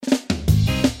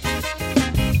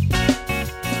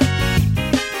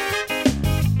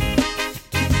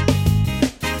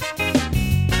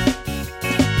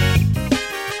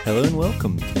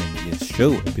welcome to the MBS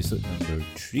show, episode number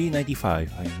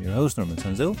 395. I'm your host, Norman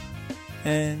Sanzo,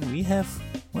 and we have,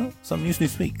 some news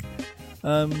this week.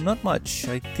 Not much.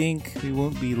 I think we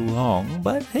won't be long,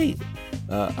 but hey,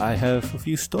 I have a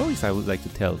few stories I would like to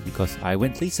tell because I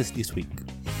went places this week.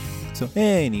 So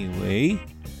anyway,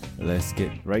 let's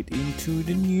get right into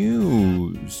the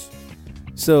news.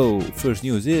 So, first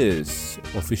news is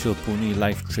official Pony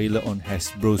Life trailer on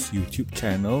Hasbro's YouTube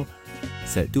channel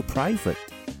set to private.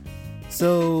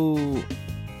 So,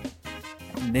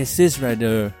 this is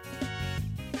rather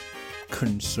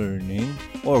concerning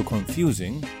or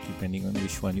confusing, depending on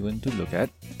which one you want to look at.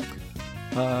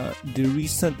 The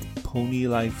recent Pony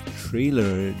Life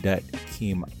trailer that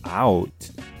came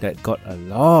out that got a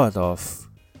lot of,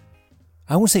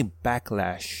 I won't say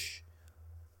backlash.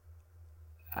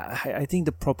 I think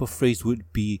the proper phrase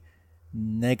would be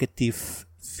negative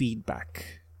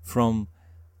feedback from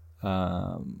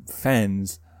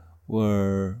fans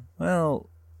were, about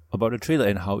the trailer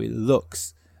and how it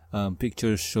looks.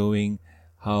 Pictures showing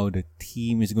how the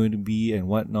team is going to be and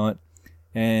whatnot.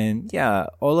 And yeah,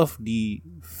 all of the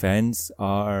fans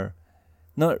are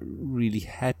not really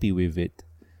happy with it.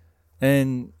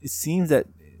 And it seems that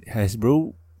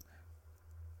Hasbro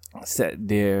set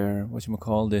their,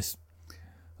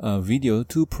 video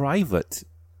to private.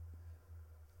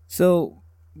 So,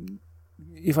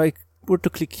 if I were to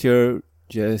click here,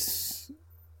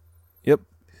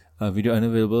 video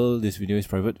unavailable, this video is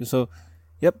private. So,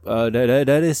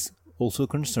 that is also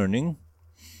concerning.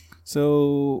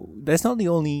 So, that's not the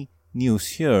only news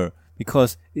here,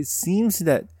 because it seems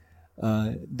that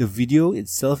the video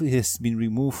itself has been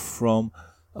removed from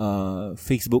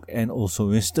Facebook and also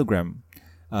Instagram.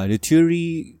 The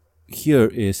theory here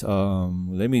is,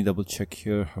 let me double check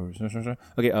here.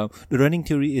 Okay, the running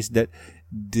theory is that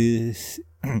this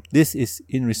is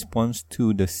in response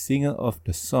to the singer of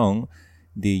the song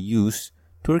they used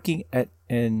twerking at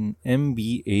an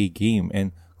MBA game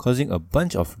and causing a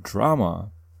bunch of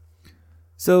drama.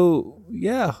 So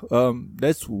yeah,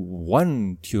 that's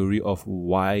one theory of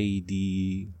why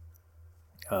the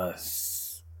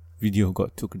video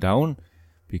got took down,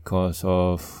 because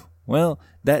of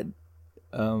that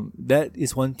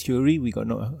is one theory. We're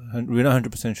not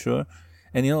 100% sure.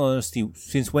 And in all honesty,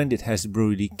 since when did Hasbro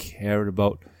really care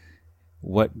about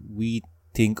what we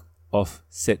think of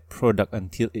said product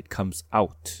until it comes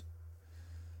out?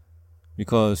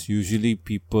 Because usually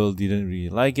people didn't really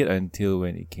like it until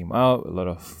when it came out. A lot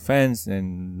of fans,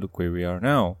 and look where we are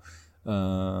now.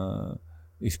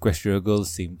 Equestria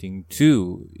Girls, same thing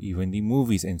too. Even the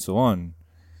movies and so on.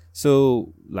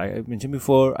 So, like I mentioned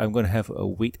before, I'm going to have a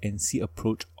wait-and-see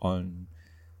approach on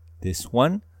this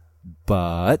one.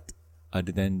 But,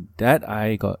 other than that,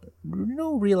 I got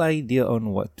no real idea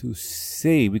on what to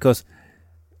say. Because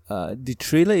the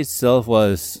trailer itself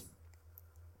was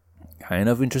kind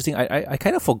of interesting. I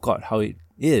kind of forgot how it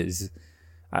is.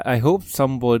 I hope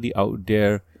somebody out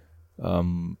there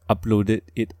uploaded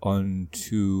it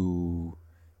onto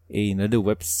another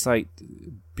website,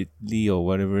 Bitly or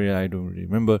whatever, I don't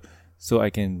remember, so I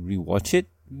can rewatch it.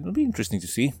 It'll be interesting to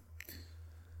see.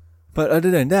 But other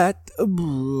than that,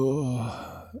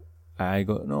 I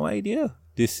got no idea.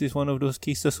 This is one of those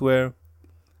cases where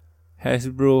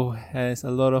Hasbro has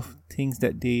a lot of things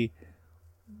that they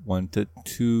wanted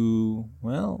to,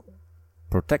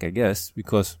 protect, I guess,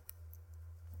 because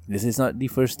this is not the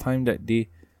first time that they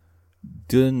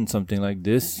done something like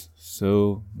this.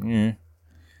 So,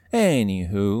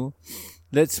 Anywho,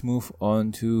 let's move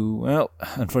on to,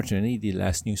 unfortunately, the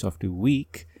last news of the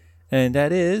week. And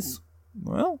that is,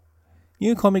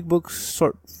 new comic book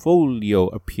portfolio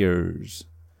appears.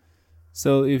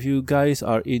 So if you guys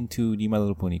are into the My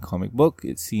Little Pony comic book,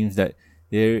 it seems that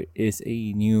there is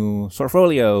a new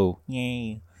portfolio.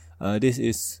 Yay! This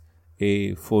is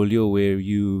a folio where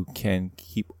you can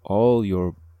keep all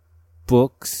your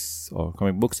books or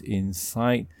comic books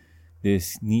inside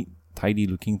this neat, tidy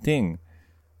looking thing.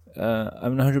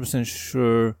 I'm not 100%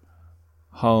 sure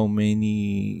how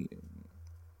many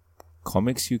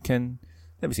comics you can.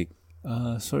 Let me see.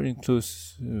 Sort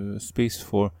includes space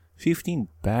for 15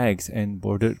 bags and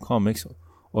bordered comics,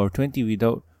 or 20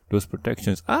 without those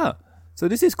protections. So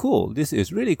this is cool. This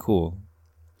is really cool.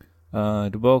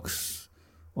 The box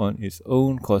on its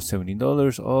own costs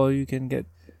 $17, or you can get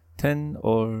 10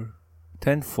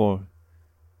 for.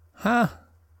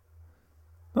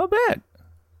 Not bad.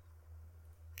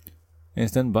 And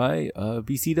it's done by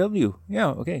BCW. Yeah,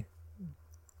 okay.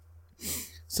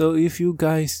 So if you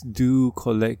guys do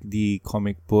collect the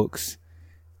comic books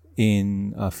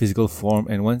in physical form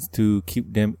and want to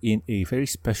keep them in a very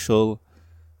special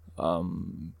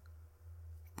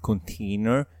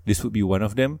container, this would be one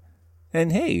of them.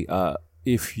 And hey,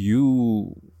 if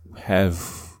you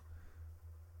have,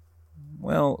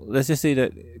 well, let's just say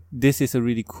that this is a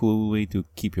really cool way to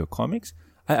keep your comics.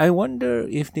 I wonder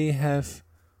if they have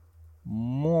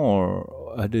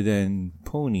more other than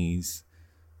ponies.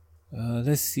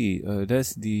 Let's see.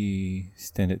 That's the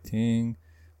standard thing.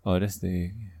 Oh, that's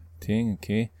the thing.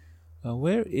 Okay.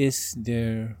 Where is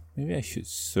there? Maybe I should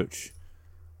search.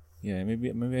 Yeah,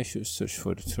 maybe I should search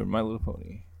for the term My Little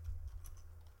Pony.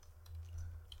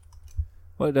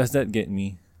 What does that get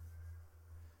me?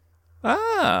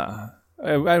 I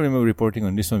remember reporting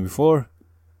on this one before.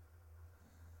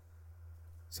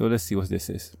 So let's see what this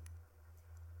is.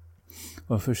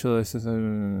 Official SS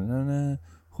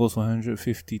holds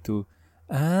 152.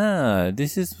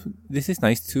 This is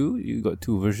nice too. You got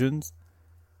two versions.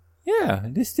 Yeah,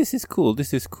 this is cool.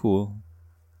 This is cool.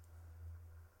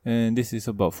 And this is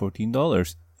about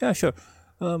 $14. Yeah, sure.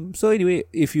 So anyway,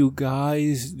 if you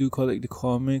guys do collect the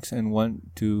comics and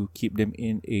want to keep them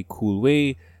in a cool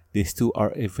way, these two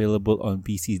are available on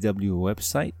PCW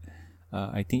website.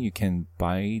 I think you can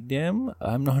buy them.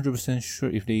 I'm not 100% sure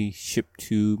if they ship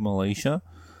to Malaysia.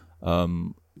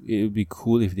 It would be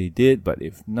cool if they did, but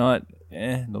if not,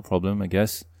 no problem, I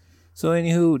guess. So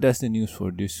anywho, that's the news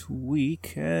for this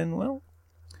week. And well,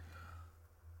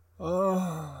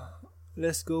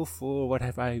 let's go for what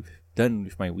have I done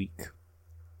with my week.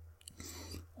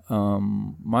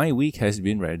 My week has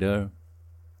been rather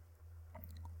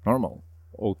normal.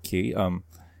 Okay.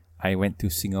 I went to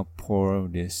Singapore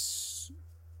this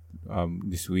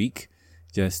week,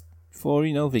 just for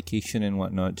vacation and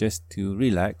whatnot, just to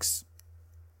relax.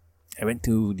 I went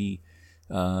to the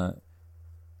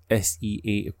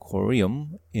SEA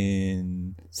Aquarium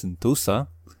in Sentosa,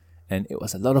 and it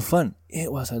was a lot of fun. I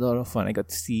got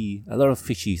to see a lot of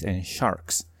fishies and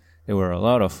sharks. There were a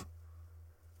lot of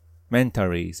manta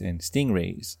rays and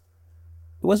stingrays.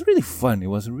 It was really fun. It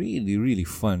was really, really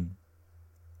fun.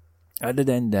 Other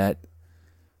than that,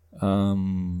 I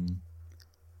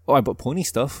bought pony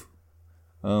stuff.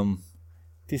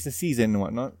 Tis the season and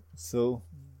whatnot, so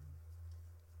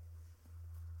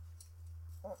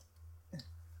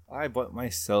I bought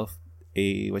myself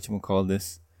a What do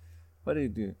you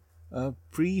do? A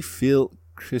pre-filled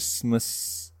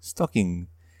Christmas stocking.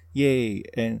 Yay!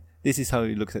 And this is how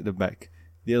it looks at the back.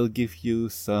 They'll give you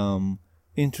some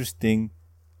interesting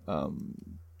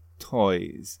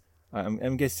toys.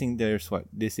 I'm guessing there's what?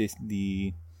 This is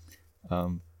the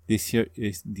this here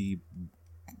is the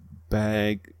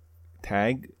bag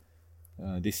tag.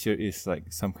 This here is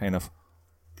like some kind of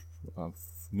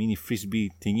mini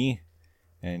frisbee thingy,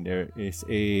 and there is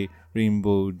a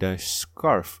rainbow dash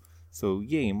scarf. So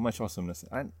yay, much awesomeness.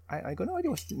 I got no idea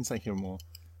what's inside here more.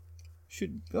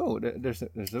 There's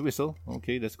a whistle.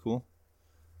 Okay, that's cool.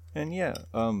 And yeah,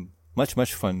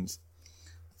 much fun.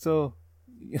 So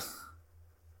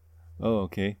oh,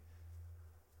 okay.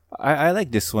 I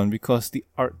like this one because the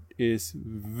art is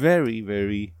very,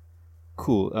 very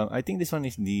cool. I think this one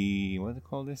is the, what do they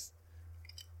call this?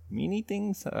 Mini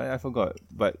things? I forgot.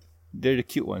 But they're the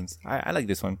cute ones. I like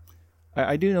this one.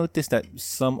 I do notice that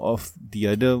some of the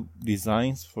other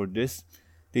designs for this,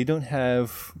 they don't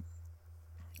have,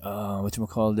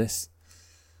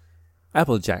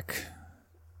 Applejack.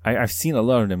 I've seen a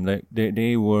lot of them. Like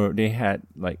they had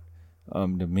like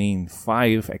the main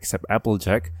 5 except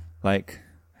Applejack. Like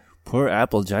poor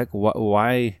Applejack.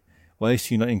 Why is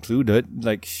she not included?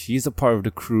 Like she's a part of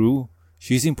the crew.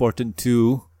 She's important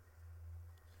too.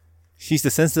 She's the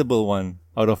sensible one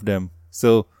out of them.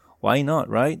 So why not,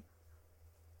 right?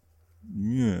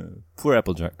 Yeah, poor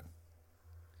Applejack.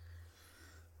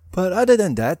 But other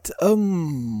than that,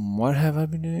 what have I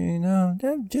been doing now?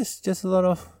 Just a lot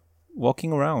of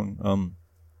walking around.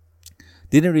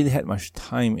 Didn't really had much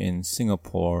time in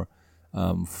Singapore.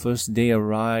 First day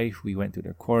arrived, we went to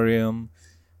the aquarium,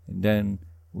 and then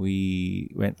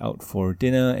we went out for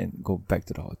dinner and go back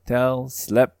to the hotel,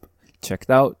 slept, checked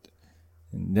out,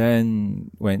 and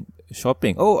then went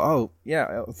shopping. Oh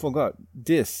yeah, I forgot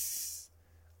this.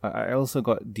 I also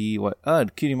got the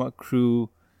Cutie Mark Crew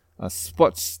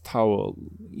sports towel.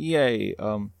 Yay!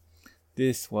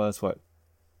 This was what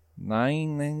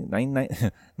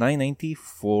 $9.90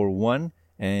 for one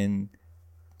and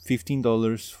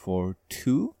 $15 for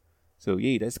two. So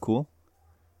yay, that's cool.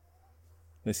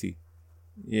 Let's see.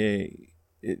 Yay,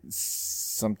 it's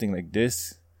something like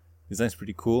this. Design's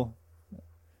pretty cool.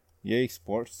 Yay,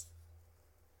 sports.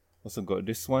 Also got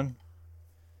this one.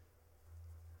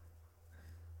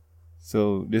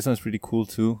 So this one's pretty cool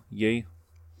too. Yay.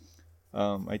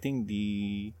 I think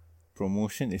the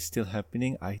promotion is still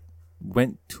happening. I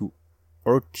went to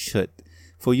Orchard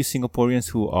for you Singaporeans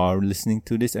who are listening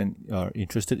to this and are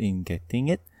interested in getting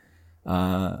it,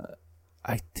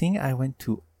 I think I went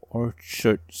to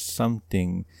Orchard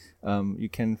something. You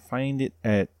can find it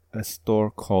at a store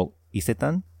called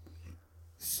Isetan.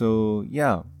 So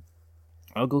yeah,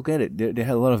 I'll go get it. They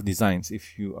have a lot of designs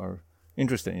if you are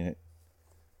interested in it.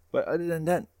 But other than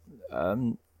that,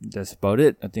 that's about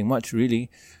it. Nothing much really.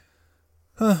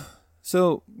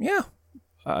 So yeah,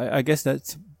 I guess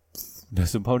that's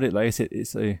about it. Like I said,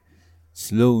 it's a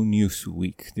slow news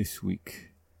week this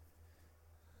week.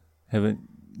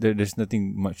 There's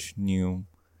nothing much new.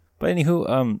 But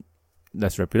anywho,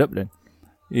 let's wrap it up then.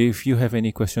 If you have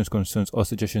any questions, concerns, or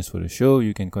suggestions for the show,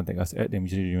 you can contact us at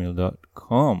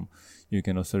mbs@gmail.com. You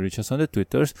can also reach us on the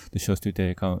Twitters. The show's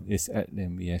Twitter account is at the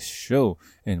MBS Show,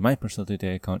 and my personal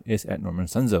Twitter account is at Norman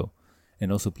Sanzo.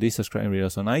 And also, please subscribe and rate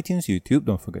us on iTunes, YouTube.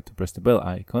 Don't forget to press the bell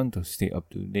icon to stay up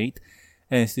to date,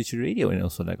 and Stitcher Radio, and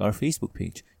also like our Facebook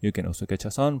page. You can also catch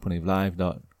us on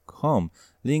punivlive.com.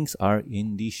 Links are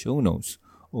in the show notes.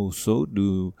 Also,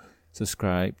 do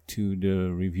subscribe to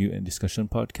the Review and Discussion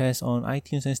podcast on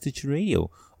iTunes and Stitcher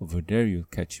Radio. Over there, you'll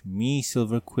catch me,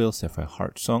 Silver Quill, Sapphire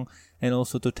Heart Song, and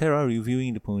also Totera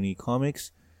reviewing the Pony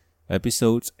comics,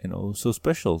 episodes, and also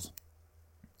specials.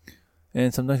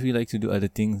 And sometimes we like to do other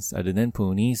things other than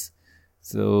ponies.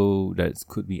 So that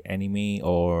could be anime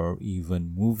or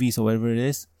even movies or whatever it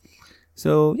is.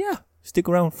 So yeah, stick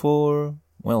around for,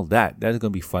 that's going to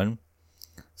be fun.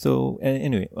 So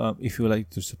anyway, if you would like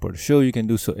to support the show, you can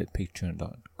do so at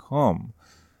patreon.com.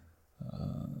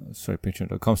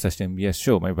 Patreon.com/MBS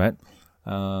show, my bad.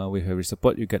 With every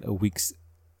support, you get a week's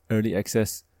early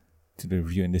access to the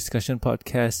Review and Discussion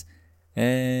podcast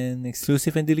and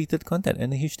exclusive and deleted content.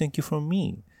 And a huge thank you from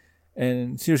me.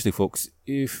 And seriously, folks,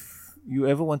 if you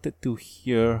ever wanted to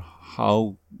hear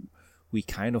how we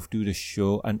kind of do the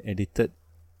show unedited,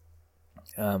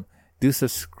 do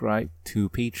subscribe to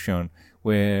Patreon,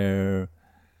 where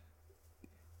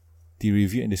the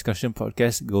Review and Discussion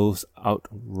podcast goes out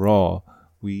raw.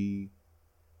 We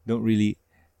don't really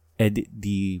edit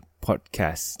the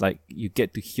podcast. Like, you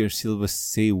get to hear Silver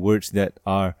say words that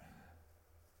are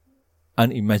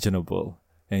unimaginable,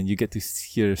 and you get to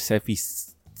hear Seppi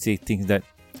say things that,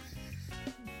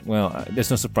 there's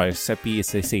no surprise. Seppi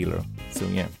is a sailor, so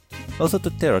yeah. Also,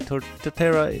 Totera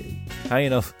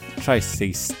kind of tries to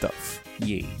say stuff.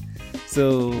 Yay.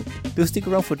 So, do stick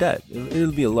around for that.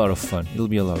 It'll be a lot of fun.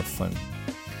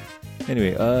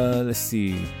 Anyway, let's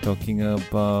see. Talking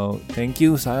about thank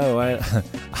yous,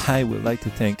 I would like to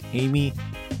thank Amy,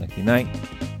 Lucky Knight,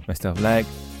 Master of Lag,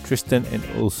 Tristan, and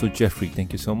also Jeffrey.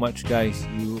 Thank you so much, guys.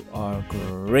 You are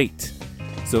great.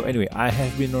 So anyway, I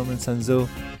have been Norman Sanzo,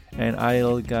 and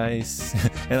I'll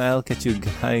catch you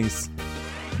guys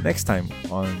next time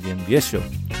on the MBS show.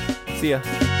 See ya.